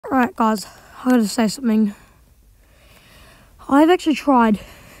Alright guys, I gotta say something. I've actually tried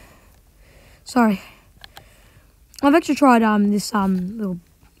this little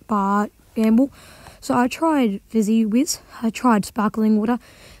bar gamble. So I tried Fizzy Whiz, I tried Sparkling Water,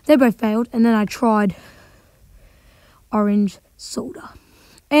 they both failed, and then I tried Orange Soda.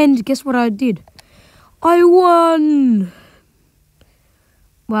 And guess what I did? I won!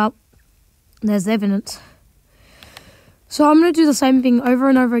 Well, there's evidence. So I'm going to do the same thing over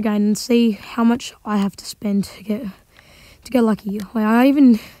and over again and see how much I have to spend to get lucky. Like, I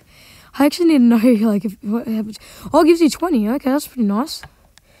actually need to know, like, what happens. Oh, it gives you 20. Okay, that's pretty nice.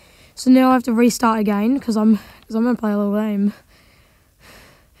 So now I have to restart again because I'm going to play a little game.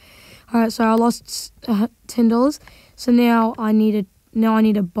 Alright, so I lost $10. So now I need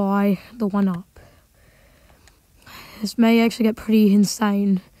to buy the 1-up. This may actually get pretty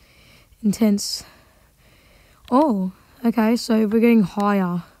intense. Oh, okay, so we're getting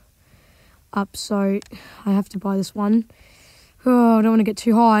higher up, so I have to buy this one. Oh, I don't want to get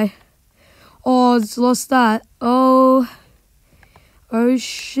too high. Oh, it's lost that. Oh,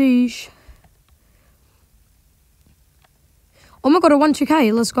 sheesh. Oh my god, I won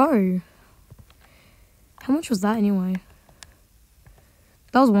 2K. Let's go. How much was that anyway?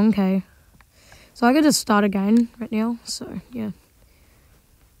 That was 1K. So I could just start again right now. So, yeah.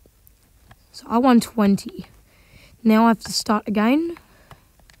 So I won 20. Now I have to start again.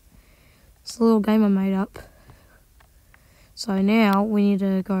 It's a little game I made up. So now we need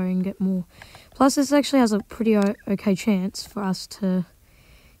to go and get more. Plus, this actually has a pretty okay chance for us to,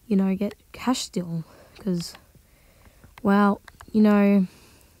 you know, get cash still. Because, well, you know,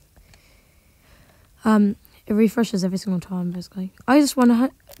 it refreshes every single time, basically. I just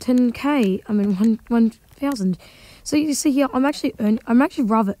won 10K. I mean, 1,000. So you see here, I'm actually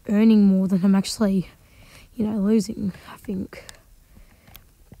rather earning more than I'm actually, you know, losing, I think.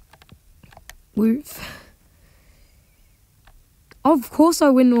 Woof. Of course I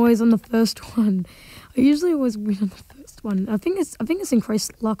win always on the first one. I usually always win on the first one. I think it's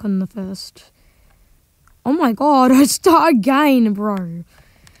increased luck on the first. Oh my god, I start again, bro.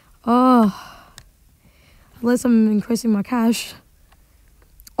 Oh. Unless I'm increasing my cash.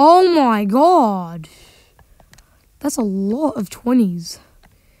 Oh my god. That's a lot of 20s.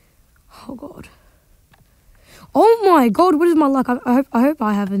 Oh god. Oh my god, what is my luck? I hope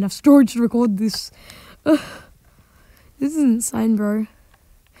I have enough storage to record this. Ugh. This is insane, bro.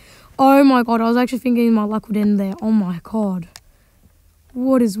 Oh my god, I was actually thinking my luck would end there. Oh my god.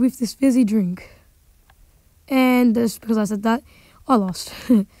 What is with this fizzy drink? And just because I said that, I lost.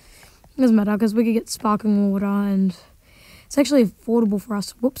 Doesn't matter, because we could get sparkling water, and it's actually affordable for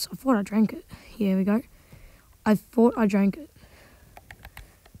us. Whoops, I thought I drank it. Here we go. I thought I drank it.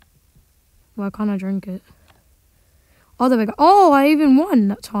 Why can't I drink it? Oh, there we go. Oh, I even won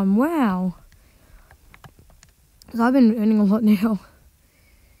that time. Wow. Because I've been earning a lot now.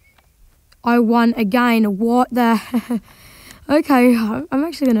 I won again. What the heck? Okay, I'm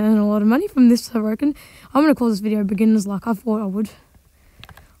actually going to earn a lot of money from this, I reckon. I'm going to call this video beginner's luck. I thought I would.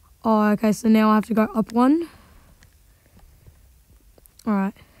 Oh, okay, so now I have to go up one.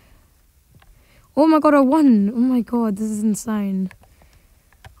 Alright. Oh my god, I won. Oh my god, this is insane.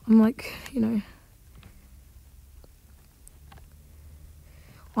 I'm like, you know.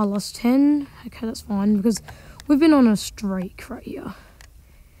 I lost 10. Okay, that's fine, because we've been on a streak right here.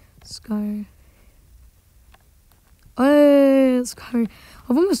 Let's go. Oh, let's go.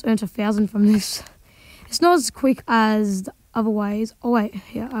 I've almost earned 1,000 from this. It's not as quick as the other ways. Oh wait,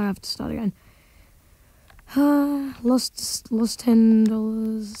 yeah, I have to start again. Lost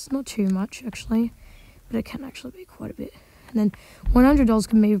 $10. Not too much actually, but it can actually be quite a bit. And then $100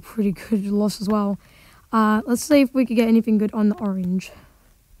 can be a pretty good loss as well. Let's see if we could get anything good on the orange.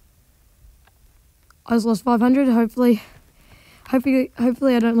 I just lost 500. Hopefully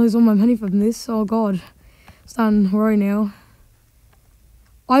I don't lose all my money from this. Oh god, it's starting to worry now.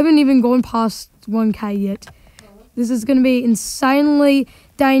 I haven't even gone past 1K yet. This is going to be insanely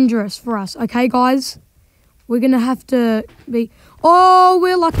dangerous for us. Okay, guys? We're going to have to be... Oh,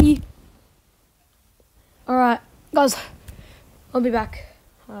 we're lucky. Alright, guys. I'll be back.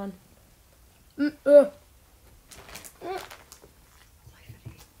 Hold on.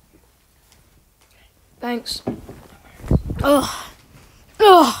 Thanks.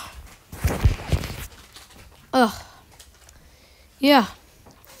 Yeah.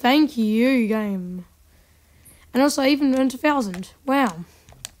 Thank you, game. And also, I even earned 1,000. Wow.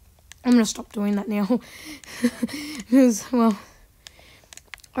 I'm going to stop doing that now. Because, well,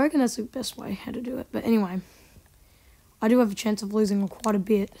 I reckon that's the best way how to do it. But anyway, I do have a chance of losing quite a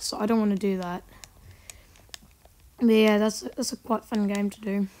bit, so I don't want to do that. But yeah, that's a quite fun game to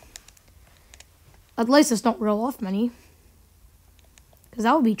do. At least it's not real life money. Because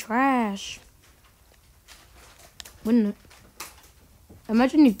that would be trash. Wouldn't it?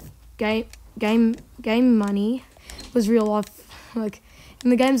 Imagine if game money was real life. Like, in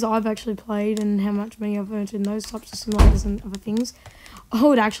the games that I've actually played and how much money I've earned in those types of simulators and other things, I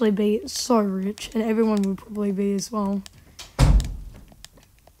would actually be so rich, and everyone would probably be as well.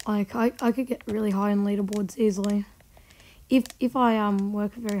 Like, I could get really high on leaderboards easily. If I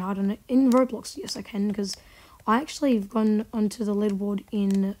work very hard on it. In Roblox, yes I can, because I actually have gone onto the leaderboard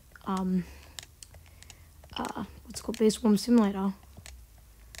in what's called Beast Swarm Simulator.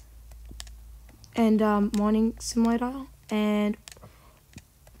 And Mining Simulator and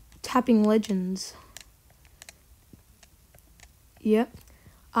Tapping Legends. Yep.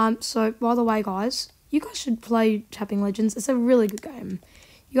 So by the way, guys, you guys should play Tapping Legends. It's a really good game.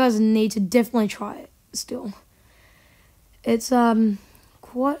 You guys need to definitely try it still. It's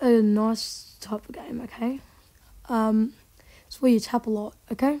quite a nice type of game, okay? It's where you tap a lot,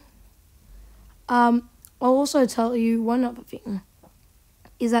 okay? I'll also tell you one other thing.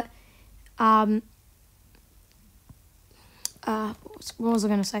 Is that what was I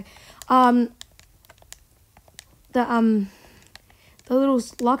gonna say? The little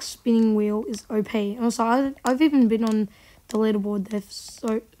luck spinning wheel is OP. And also, I've even been on the leaderboard there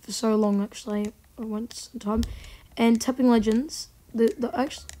for so long actually, once a time. And Tapping Legends, I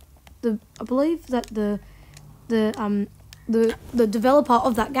believe that the developer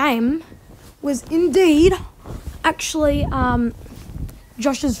of that game was indeed actually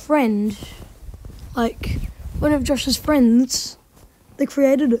Josh's friend. Like, one of Josh's friends, they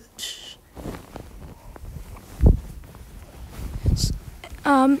created it.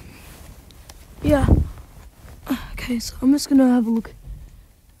 Yeah. Okay, so I'm just gonna have a look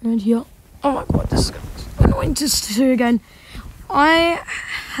around here. Oh my god, this is annoying to do again. I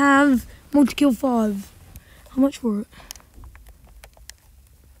have multi-kill 5. How much for it?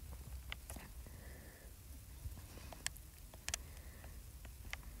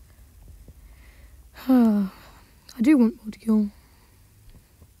 I do want multi-kill.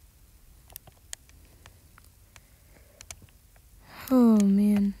 Oh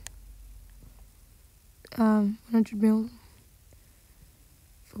man. 100 mil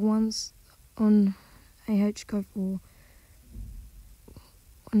for ones on AH go for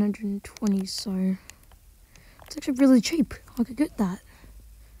 120, so it's actually really cheap. I could get that.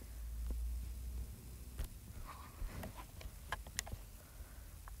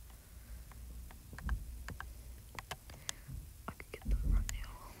 I could get that right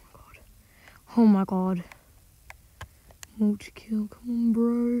now. Oh my god. Multi-kill, come on,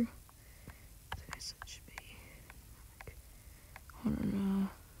 bro. I guess that should be like, I don't know.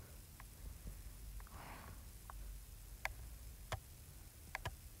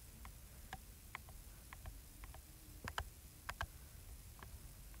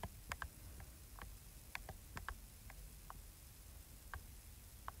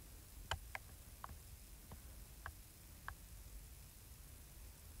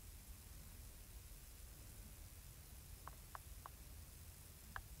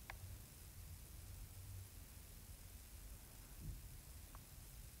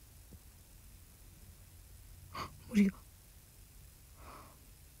 What do you got?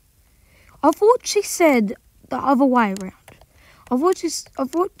 I thought she said the other way around. I thought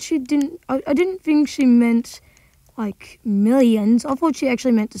she didn't. I didn't think she meant like millions. I thought she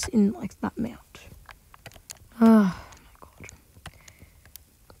actually meant this in like that amount. Oh my god.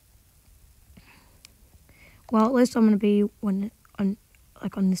 Well, at least I'm gonna be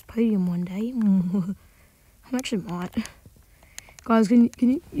on this podium one day. I actually might. Guys,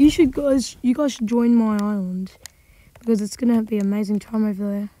 you guys should join my island, because it's gonna be an amazing time over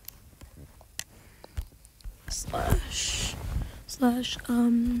there. Slash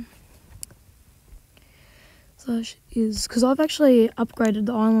is because I've actually upgraded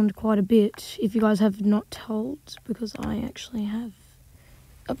the island quite a bit, if you guys have not told, because I actually have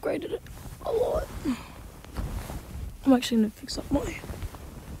upgraded it a lot. I'm actually gonna fix up my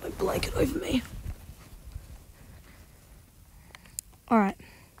blanket over me. Alright.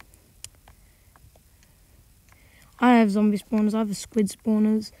 I have zombie spawners, I have squid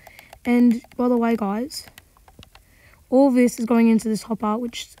spawners, and by the way guys, all this is going into this hopper,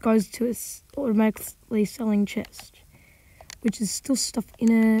 which goes to its automatically selling chest, which is still stuff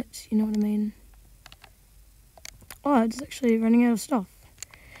in it, you know what I mean? Oh, it's actually running out of stuff.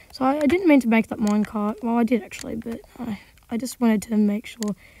 So I didn't mean to make that minecart. Well, I did actually, but I just wanted to make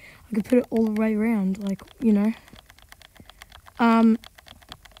sure I could put it all the way around, like, you know.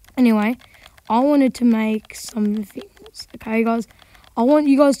 Anyway, I wanted to make some things. Okay, guys? I want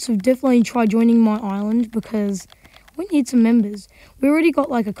you guys to definitely try joining my island because we need some members. We already got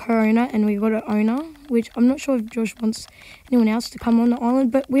like a co-owner and we got an owner, which I'm not sure if Josh wants anyone else to come on the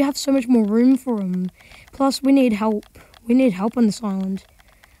island, but we have so much more room for them. Plus, we need help. We need help on this island.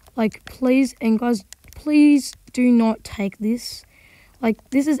 Like, please, and guys, please do not take this. Like,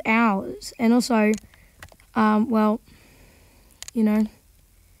 this is ours. And also, well, you know,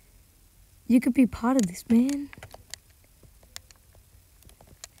 you could be part of this, man.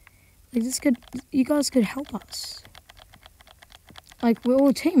 Like, you guys could help us. Like, we're all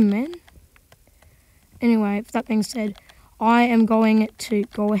a team, man. Anyway, with that being said, I am going to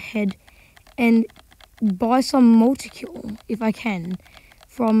go ahead and buy some multi-kill, if I can,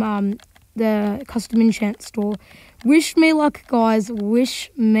 from the custom enchant store. Wish me luck, guys.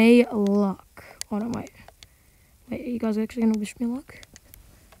 Wish me luck. Oh, no, wait. Wait, are you guys actually going to wish me luck?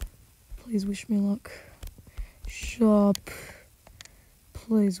 Please wish me luck. Shop.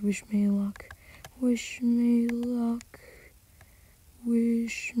 Please wish me luck. Wish me luck.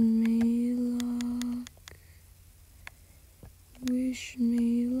 Wish me luck. Wish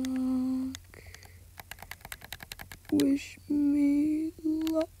me luck. Wish me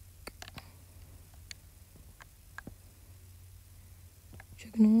luck.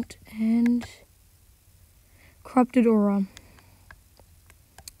 Juggernaut and corrupted aura.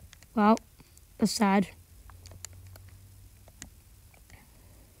 Well, that's sad.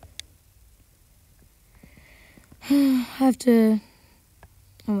 I have to.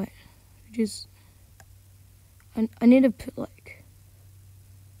 Oh wait, just. I need to put like.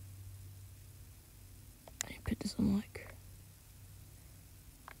 I need to put this on like.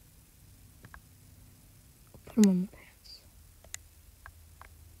 Put them on my pants.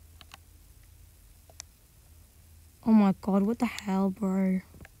 Oh my god, what the hell, bro?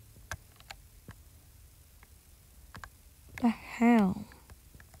 What the hell?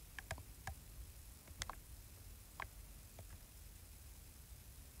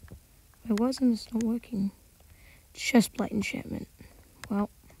 Wait, why isn't this not working? Chestplate enchantment. Well.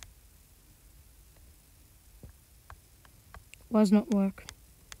 Why does not work?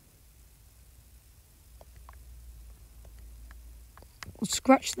 We'll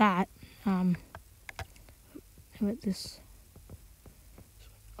scratch that. How about this?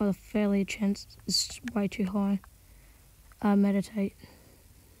 Oh, the failure chance is way too high. Meditate.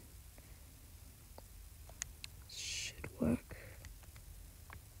 Should work.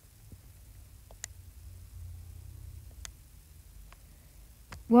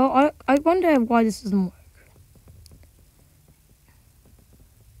 Well, I wonder why this doesn't work.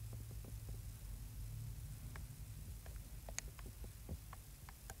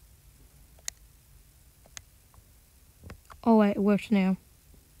 Oh wait, it works now.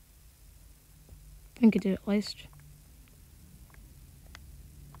 I think it did at least.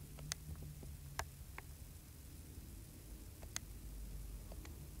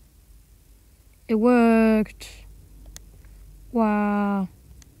 It worked. Wow.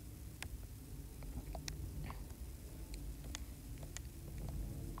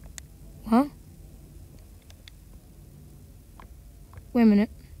 Huh? Wait a minute.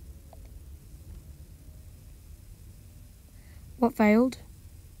 What failed?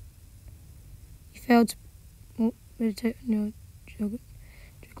 You failed to... Oh, meditate... No, juggle.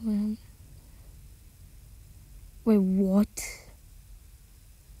 Wait, what?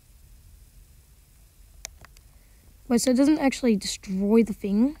 Wait, so it doesn't actually destroy the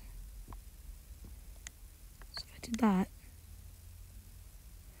thing? So if I did that...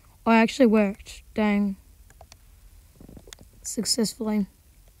 Oh, it actually worked. Dang. Successfully.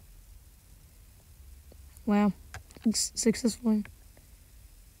 Wow. Successfully.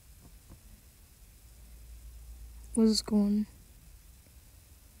 Where's this going?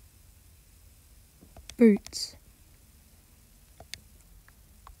 Boots.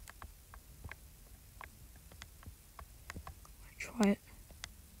 Try it.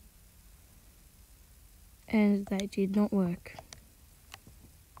 And they did not work.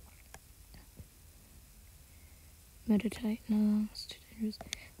 Meditate. No, it's too dangerous.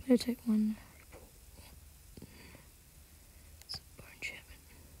 Meditate one.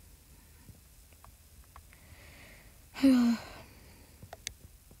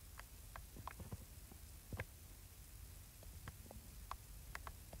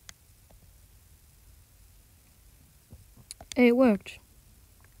 It worked.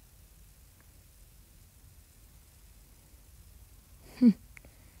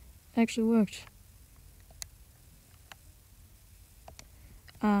 Actually worked.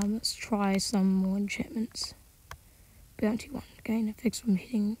 Let's try some more enchantments. Bounty 1. Gain effects from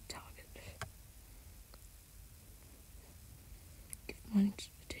hitting target. Mining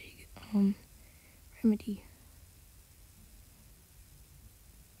fatigue. Remedy.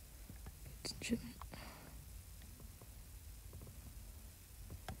 Goods and shipment.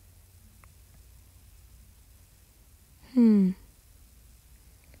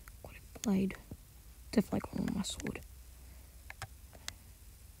 Aquatic blade. Definitely going on my sword.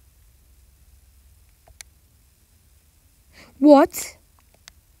 What?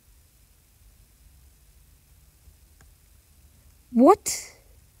 What?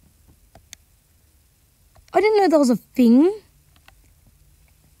 I didn't know that was a thing.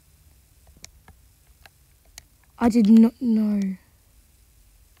 I did not know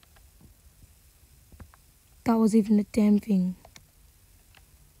that was even a damn thing.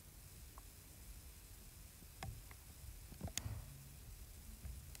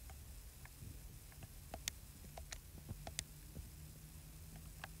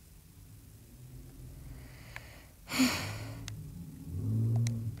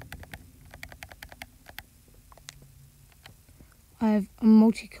 I have a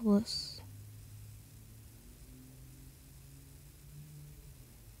multicolorless.